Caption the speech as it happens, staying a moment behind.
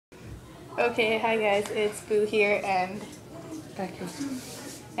Okay, hi guys, it's Boo here, and Becky.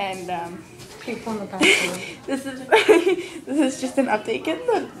 People on the background. this is this is just an update. Get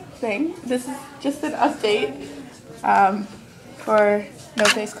the thing. This is just an update for No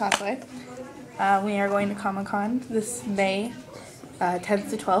Face Cosplay. We are going to Comic-Con this May 10th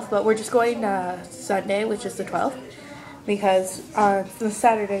to 12th, but we're just going Sunday, which is the 12th, because the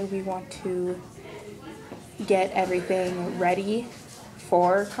Saturday we want to get everything ready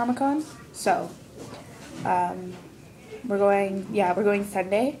for Comic-Con. So we're going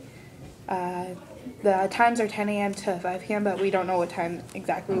Sunday. The times are 10 a.m. to 5 p.m., but we don't know what time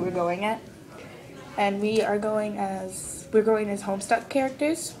exactly we're going at. And we're going as Homestuck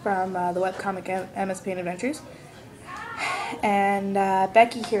characters from the webcomic MS Paint Adventures. And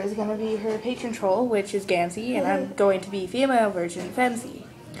Becky here is going to be her patron troll, which is Gansey, and I'm going to be female version Femsy.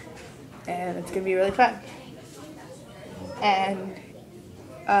 And it's going to be really fun. And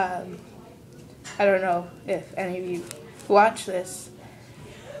I don't know if any of you who watch this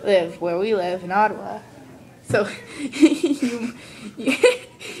live where we live in Ottawa, so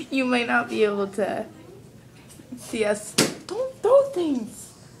you might not be able to see us. Don't throw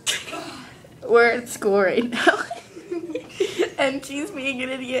things. We're at school right now, and she's being an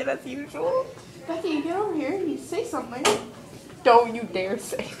idiot as usual. Becky, get over here. You say something. Don't you dare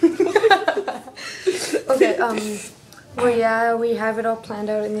say. Okay. Well, yeah, we have it all planned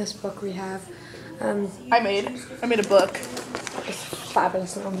out in this book. We have. I made a book. It's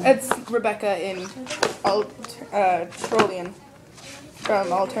fabulous. It's Rebecca in Trollian from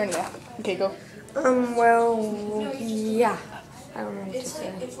Alternia. Okay, go. Well, yeah. I don't know what to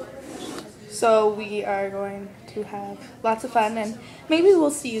say. So we are going to have lots of fun, and maybe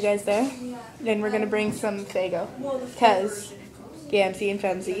we'll see you guys there. Then we're going to bring some Faygo, because Gansey and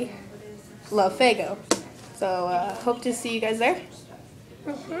Femsy love Faygo. So hope to see you guys there.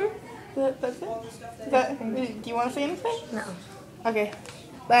 That's it? Do you want to say anything? No. Okay.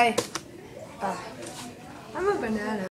 Bye. I'm a banana.